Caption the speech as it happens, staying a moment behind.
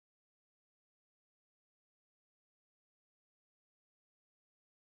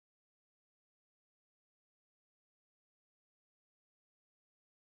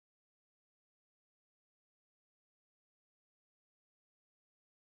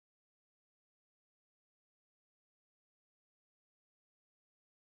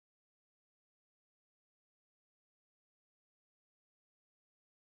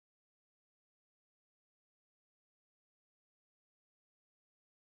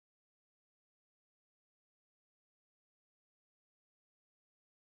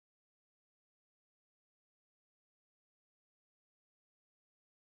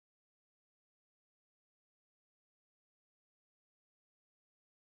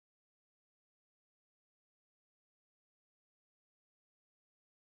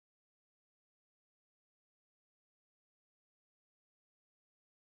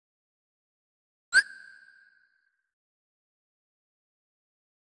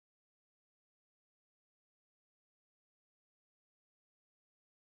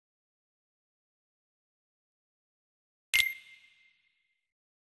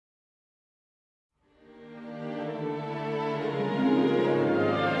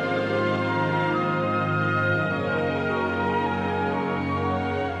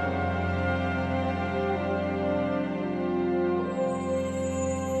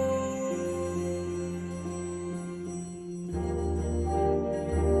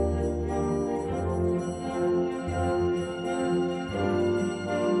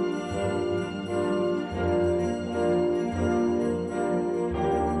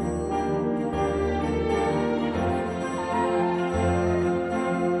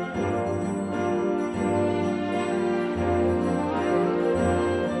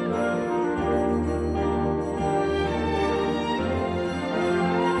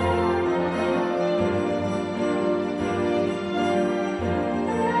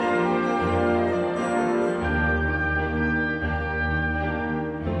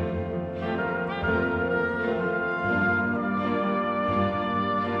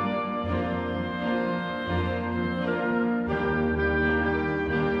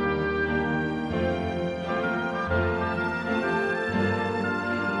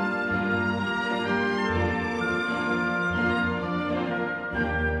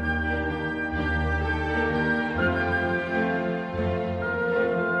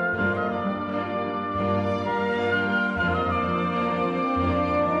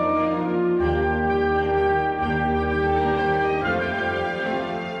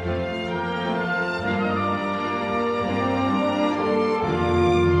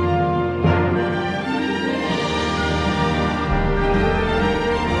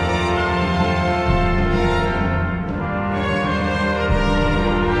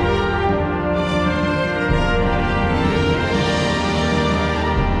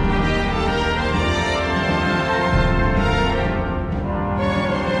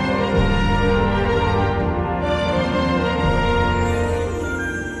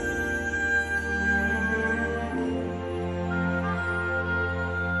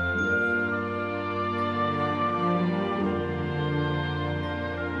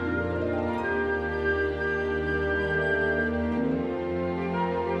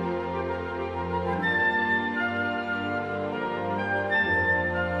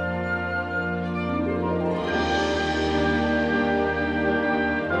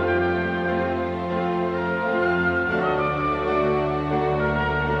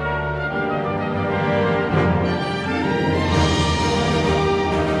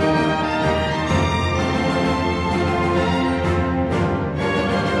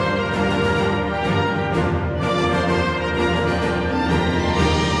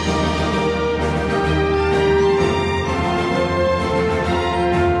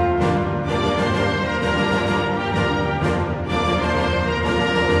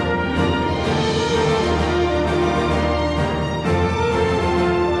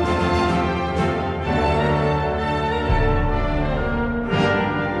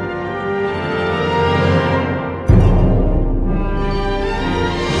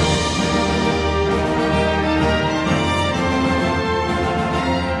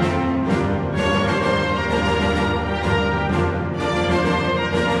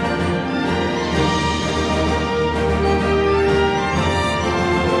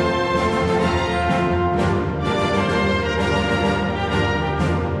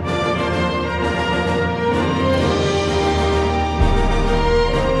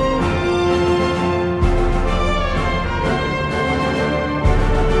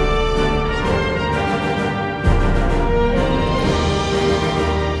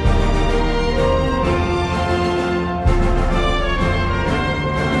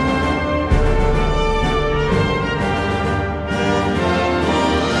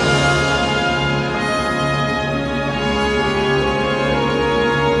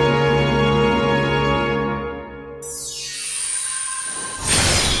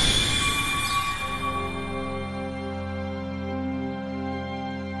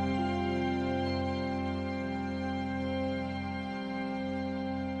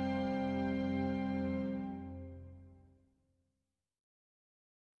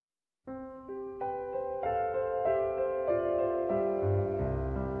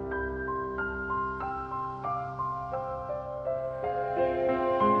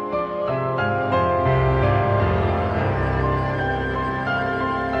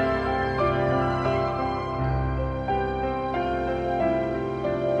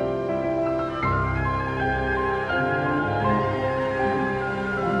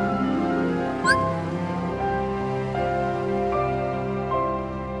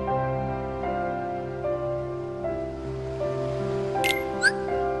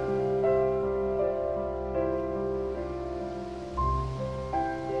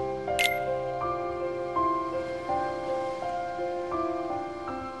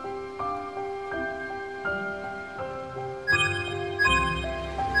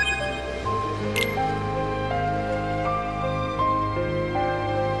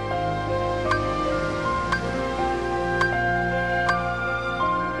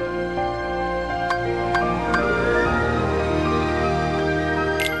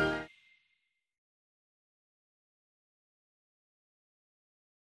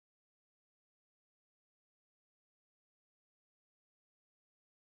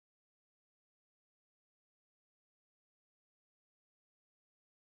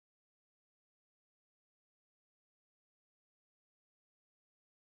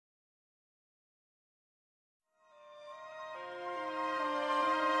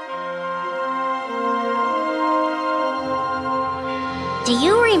Do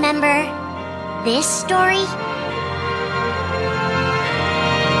you remember this story?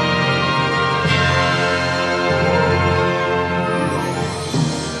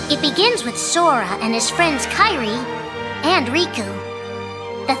 It begins with Sora and his friends Kairi and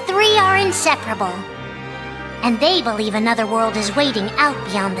Riku. The three are inseparable, and they believe another world is waiting out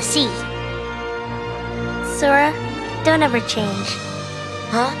beyond the sea. Sora, don't ever change.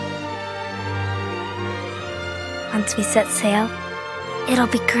 Huh? Once we set sail, it'll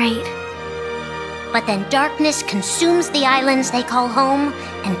be great. But then darkness consumes the islands they call home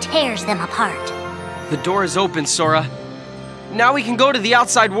and tears them apart. The door is open, Sora. Now we can go to the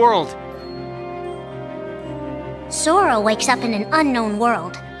outside world. Sora wakes up in an unknown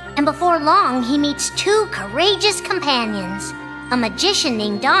world, and before long he meets two courageous companions, a magician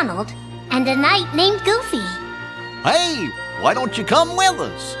named Donald and a knight named Goofy. Hey, why don't you come with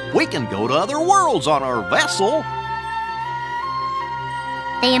us? We can go to other worlds on our vessel.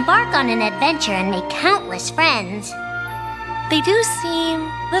 They embark on an adventure and make countless friends. They do seem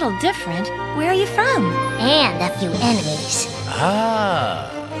a little different. Where are you from? And a few enemies.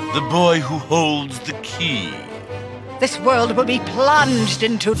 Ah, the boy who holds the key. This world will be plunged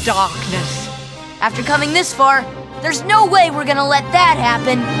into darkness. After coming this far, there's no way we're gonna let that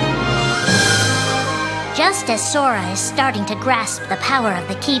happen. Just as Sora is starting to grasp the power of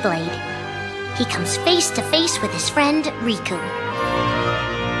the Keyblade, he comes face to face with his friend Riku.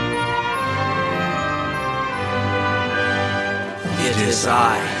 It is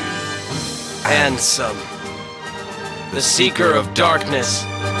I, Ansem, the Seeker of Darkness.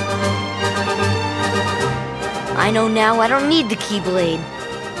 I know now I don't need the Keyblade.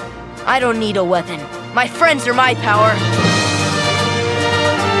 I don't need a weapon. My friends are my power.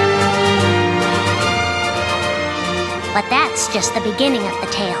 But that's just the beginning of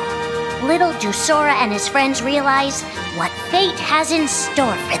the tale. Little do Sora and his friends realize what fate has in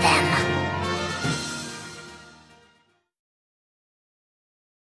store for them.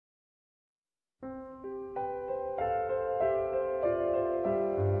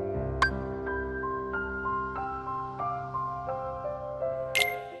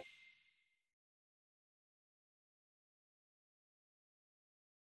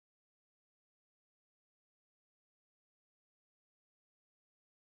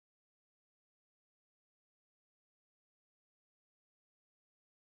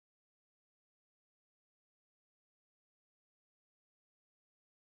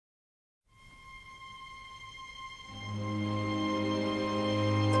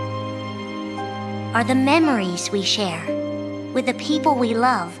 Are the memories we share with the people we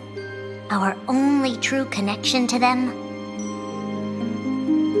love our only true connection to them?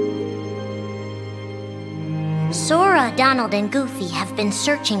 Sora, Donald, and Goofy have been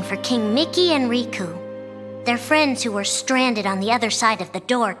searching for King Mickey and Riku, their friends who were stranded on the other side of the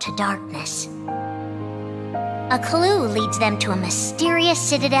door to darkness. A clue leads them to a mysterious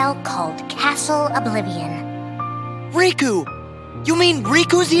citadel called Castle Oblivion. Riku! You mean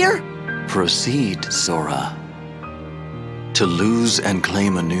Riku's here? Proceed, Sora. To lose and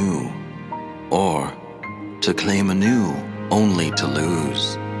claim anew, or to claim anew only to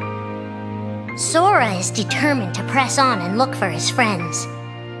lose. Sora is determined to press on and look for his friends.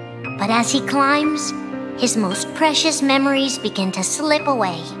 But as he climbs, his most precious memories begin to slip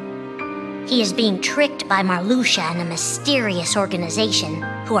away. He is being tricked by Marluxia and a mysterious organization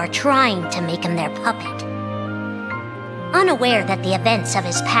who are trying to make him their puppet. Unaware that the events of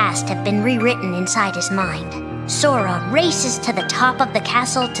his past have been rewritten inside his mind, Sora races to the top of the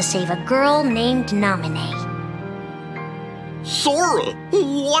castle to save a girl named Naminé. Sora,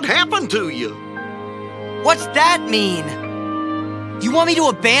 what happened to you? What's that mean? You want me to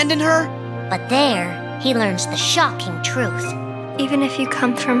abandon her? But there, he learns the shocking truth. Even if you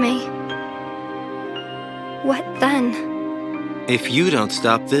come for me, what then? If you don't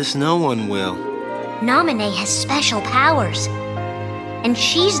stop this, no one will. Naminé has special powers, and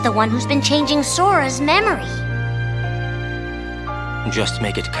she's the one who's been changing Sora's memory. Just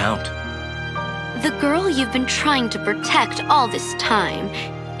make it count. The girl you've been trying to protect all this time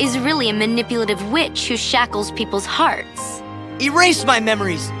is really a manipulative witch who shackles people's hearts. Erase my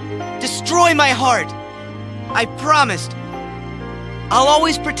memories! Destroy my heart! I promised! I'll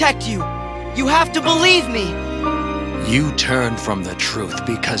always protect you! You have to believe me! You turn from the truth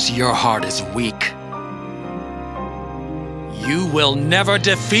because your heart is weak. You will never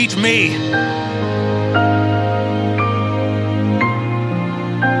defeat me!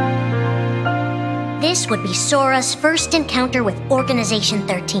 This would be Sora's first encounter with Organization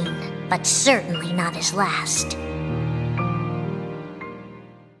 13, but certainly not his last.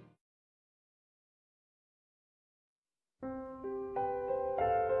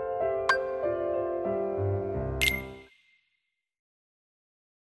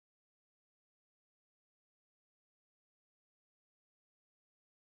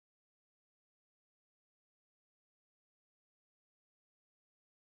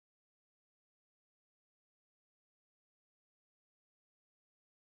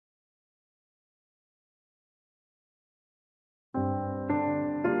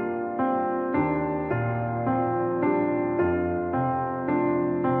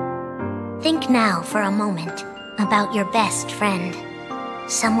 Think now for a moment about your best friend.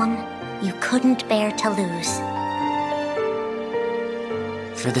 Someone you couldn't bear to lose.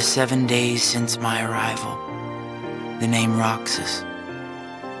 For the 7 days since my arrival, the name Roxas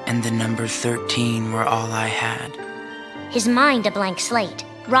and the number 13 were all I had. His mind a blank slate,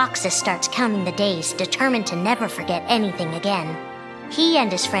 Roxas starts counting the days, determined to never forget anything again. He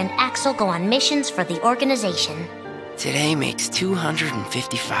and his friend Axel go on missions for the organization. Today makes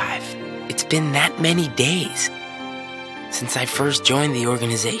 255. It's been that many days since I first joined the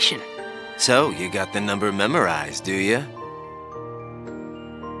organization. So, you got the number memorized, do you?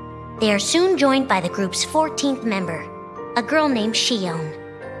 They are soon joined by the group's 14th member, a girl named Shion.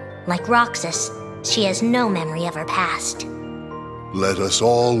 Like Roxas, she has no memory of her past. Let us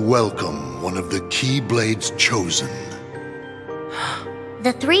all welcome one of the Keyblades chosen.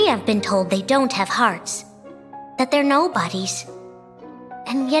 The three have been told they don't have hearts, that they're nobodies.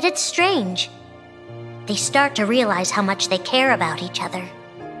 And yet it's strange. They start to realize how much they care about each other.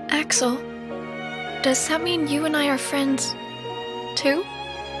 Axel, does that mean you and I are friends, too?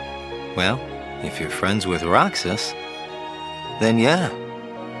 Well, if you're friends with Roxas, then yeah,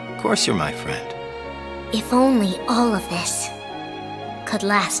 of course you're my friend. If only all of this could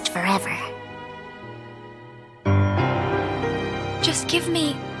last forever. Just give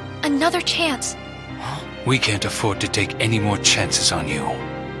me another chance. We can't afford to take any more chances on you.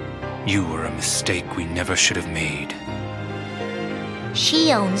 You were a mistake we never should have made.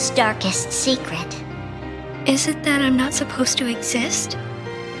 Shion's darkest secret. Is it that I'm not supposed to exist?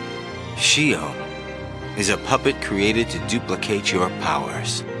 Shion is a puppet created to duplicate your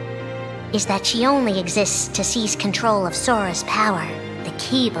powers. Is that she only exists to seize control of Sora's power, the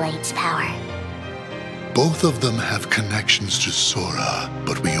Keyblade's power. Both of them have connections to Sora,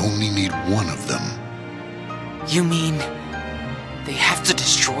 but we only need one of them. You mean they have to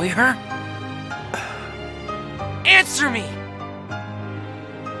destroy her? Answer me!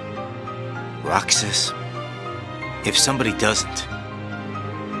 Roxas, if somebody doesn't,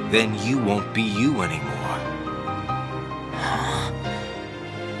 then you won't be you anymore.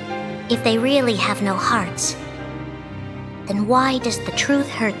 If they really have no hearts, then why does the truth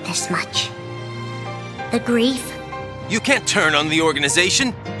hurt this much? The grief? You can't turn on the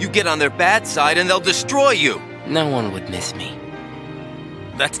organization. You get on their bad side and they'll destroy you. No one would miss me.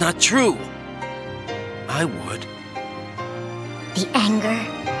 That's not true. I would. The anger?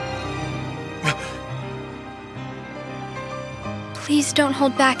 Please don't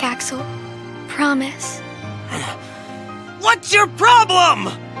hold back, Axel. Promise. What's your problem?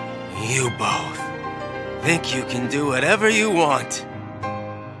 You both think you can do whatever you want.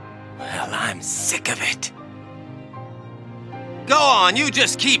 Well, I'm sick of it. Go on, you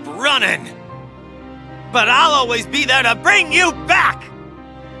just keep running. But I'll always be there to bring you back!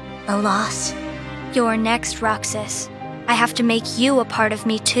 The loss? You're next, Roxas. I have to make you a part of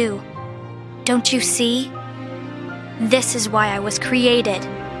me too. Don't you see? This is why I was created.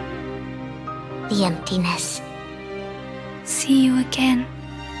 The emptiness. See you again.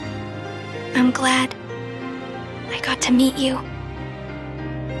 I'm glad I got to meet you.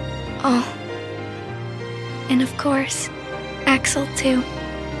 Oh. And of course, Axel too.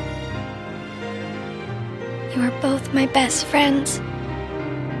 You are both my best friends.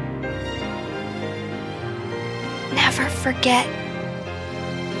 Never forget.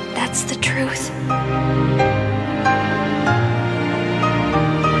 That's the truth.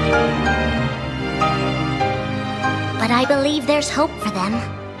 But I believe there's hope for them.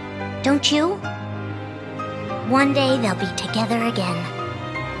 Don't you? One day they'll be together again.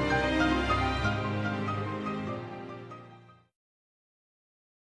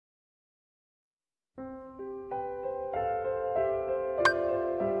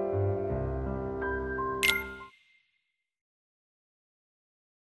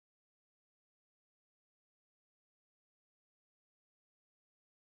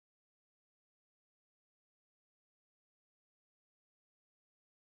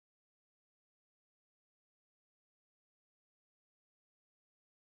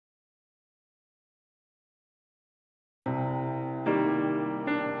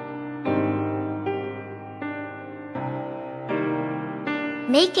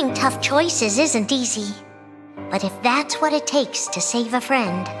 Making tough choices isn't easy, but if that's what it takes to save a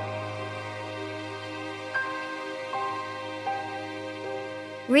friend.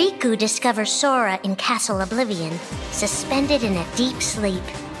 Riku discovers Sora in Castle Oblivion, suspended in a deep sleep.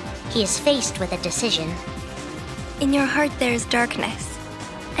 He is faced with a decision. In your heart there is darkness,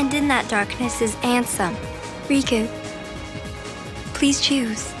 and in that darkness is Ansem. Riku, please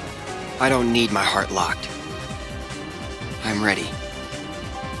choose. I don't need my heart locked. I'm ready.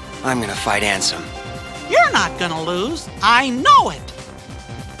 I'm gonna fight Ansem. You're not gonna lose. I know it.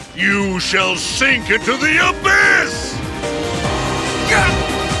 You shall sink into the abyss!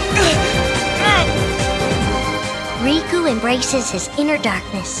 Riku embraces his inner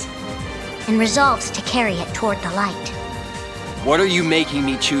darkness and resolves to carry it toward the light. What are you making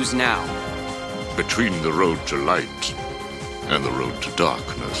me choose now? Between the road to light and the road to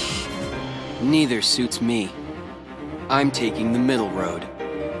darkness. Neither suits me. I'm taking the middle road.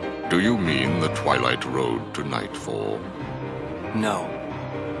 Do you mean the twilight road to nightfall? No.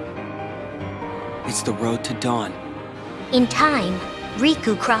 It's the road to dawn. In time,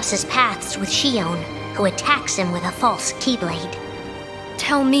 Riku crosses paths with Shion, who attacks him with a false Keyblade.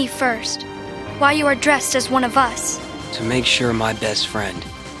 Tell me first, why you are dressed as one of us. To make sure my best friend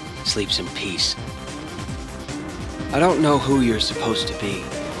sleeps in peace. I don't know who you're supposed to be,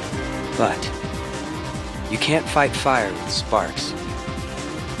 but you can't fight fire with sparks.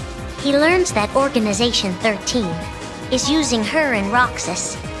 He learns that Organization 13 is using her and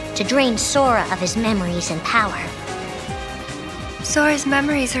Roxas to drain Sora of his memories and power. Sora's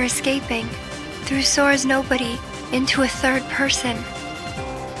memories are escaping through Sora's nobody into a third person.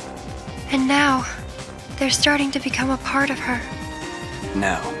 And now, they're starting to become a part of her.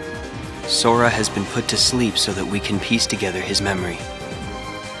 Now, Sora has been put to sleep so that we can piece together his memory.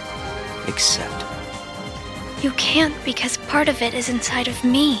 Except... You can't because part of it is inside of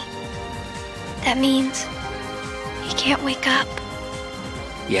me. That means he can't wake up.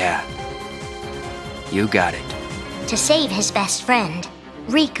 Yeah. You got it. To save his best friend,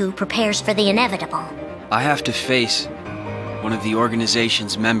 Riku prepares for the inevitable. I have to face one of the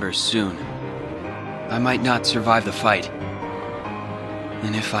organization's members soon. I might not survive the fight.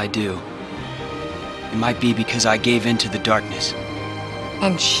 And if I do, it might be because I gave in to the darkness.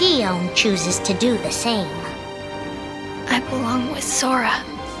 And Shion chooses to do the same. I belong with Sora.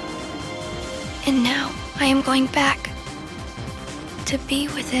 And now I am going back to be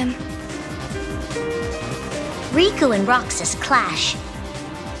with him. Riku and Roxas clash,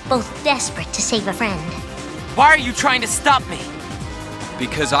 both desperate to save a friend. Why are you trying to stop me?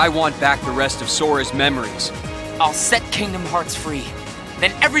 Because I want back the rest of Sora's memories. I'll set Kingdom Hearts free.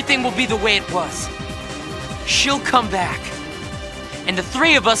 Then everything will be the way it was. She'll come back. And the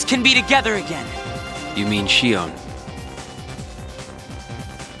three of us can be together again. You mean Shion?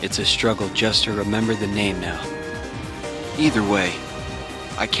 It's a struggle just to remember the name now. Either way,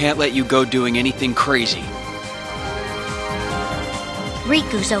 I can't let you go doing anything crazy.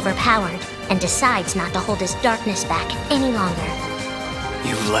 Riku's overpowered and decides not to hold his darkness back any longer.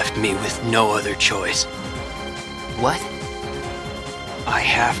 You've left me with no other choice. What? I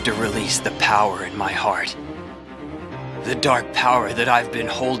have to release the power in my heart. The dark power that I've been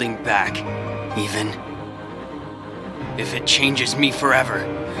holding back, even if it changes me forever.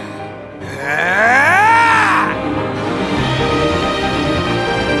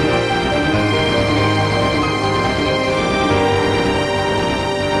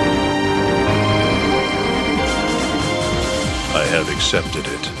 I have accepted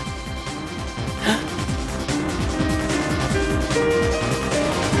it.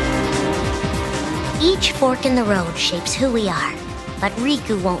 Each fork in the road shapes who we are, but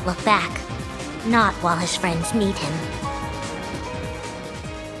Riku won't look back. Not while his friends need him.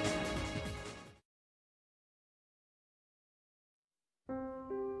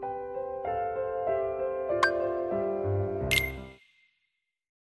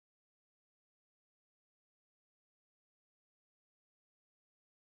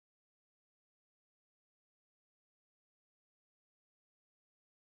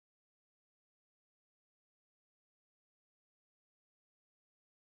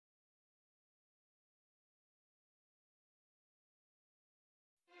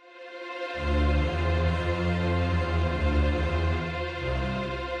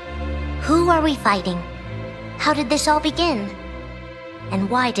 Who are we fighting? How did this all begin? And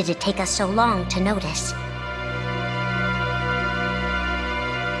why did it take us so long to notice?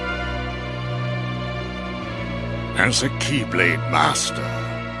 As a Keyblade master,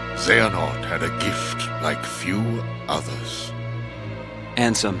 Xehanort had a gift like few others.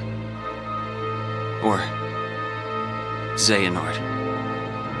 Ansem. Or Xehanort.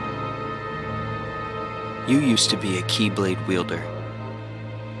 You used to be a Keyblade wielder.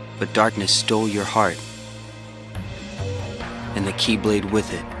 But darkness stole your heart. And the Keyblade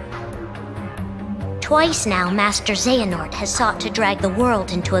with it. Twice now, Master Xehanort has sought to drag the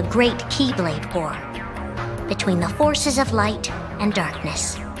world into a great Keyblade war between the forces of light and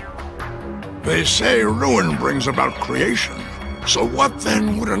darkness. They say ruin brings about creation. So what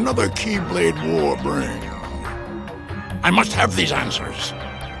then would another Keyblade war bring? I must have these answers.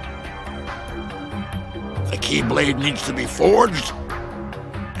 Keyblade needs to be forged,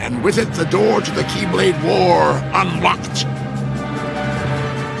 and with it the door to the Keyblade War unlocked.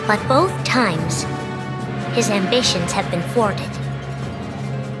 But both times, his ambitions have been thwarted.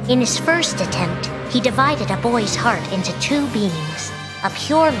 In his first attempt, he divided a boy's heart into two beings, a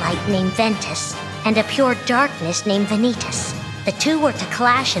pure light named Ventus and a pure darkness named Vanitas. The two were to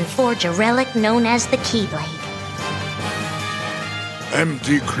clash and forge a relic known as the Keyblade.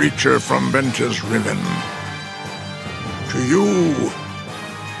 Empty creature from Ventus Riven. To you,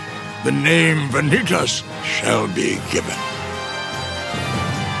 the name Vanitas shall be given.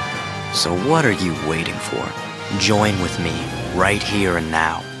 So what are you waiting for? Join with me, right here and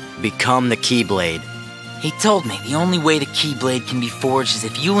now. Become the Keyblade. He told me the only way the Keyblade can be forged is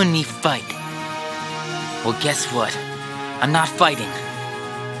if you and me fight. Well, guess what? I'm not fighting.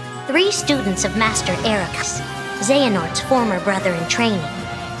 3 students of Master Ericus, Xehanort's former brother in training,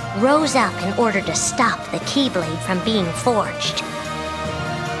 rose up in order to stop the Keyblade from being forged.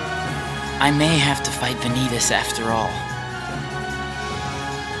 I may have to fight Vanitas after all.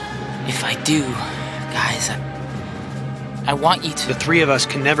 If I do, guys, I want you to... The 3 of us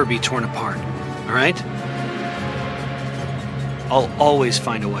can never be torn apart, all right? I'll always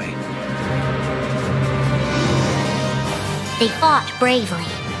find a way. They fought bravely,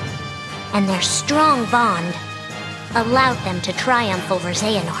 and their strong bond allowed them to triumph over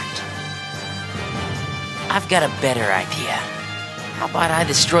Xehanort. I've got a better idea. How about I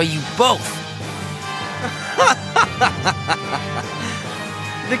destroy you both?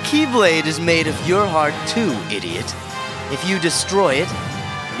 The Keyblade is made of your heart too, idiot. If you destroy it,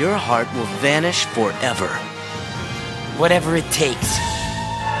 your heart will vanish forever. Whatever it takes.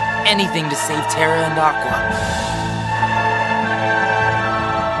 Anything to save Terra and Aqua.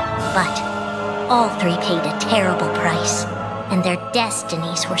 But all 3 paid a terrible price, and their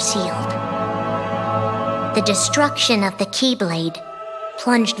destinies were sealed. The destruction of the Keyblade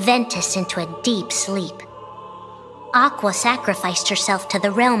plunged Ventus into a deep sleep. Aqua sacrificed herself to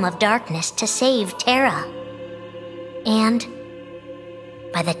the realm of darkness to save Terra. And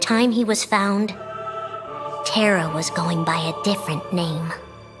by the time he was found, Terra was going by a different name.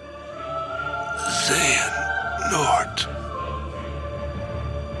 Xehanort.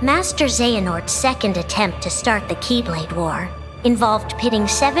 Master Xehanort's second attempt to start the Keyblade War involved pitting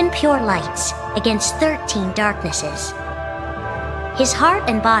 7 pure lights against 13 darknesses. His heart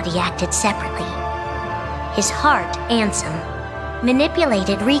and body acted separately. His heart, Ansem,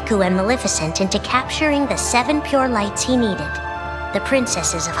 manipulated Riku and Maleficent into capturing the 7 pure lights he needed, the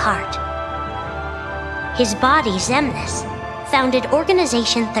Princesses of Heart. His body, Xemnas, founded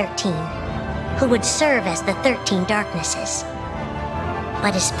Organization 13, who would serve as the 13 darknesses.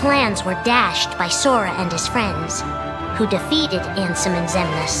 But his plans were dashed by Sora and his friends, who defeated Ansem and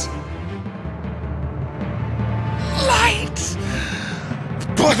Xemnas. Light!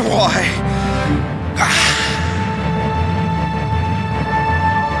 But why?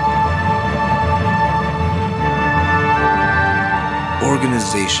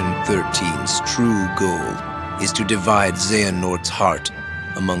 Organization 13's true goal is to divide Xehanort's heart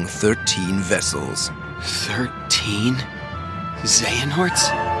among 13 vessels. 13? Xehanorts?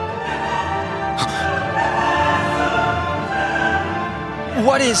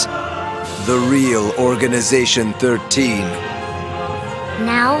 What is... The real Organization 13.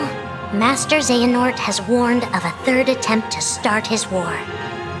 Now, Master Xehanort has warned of a 3rd attempt to start his war.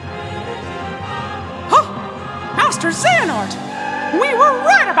 Huh! Master Xehanort! We were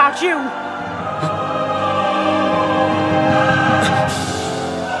right about you!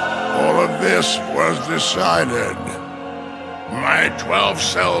 All of this was decided. My 12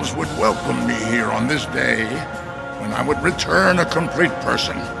 selves would welcome me here on this day, when I would return a complete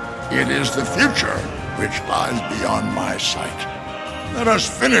person. It is the future which lies beyond my sight. Let us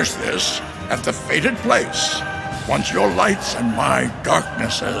finish this at the fated place, once your lights and my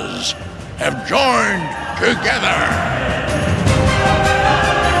darknesses have joined together.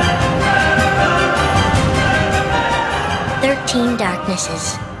 13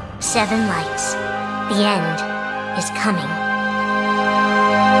 darknesses, 7 lights. The end is coming.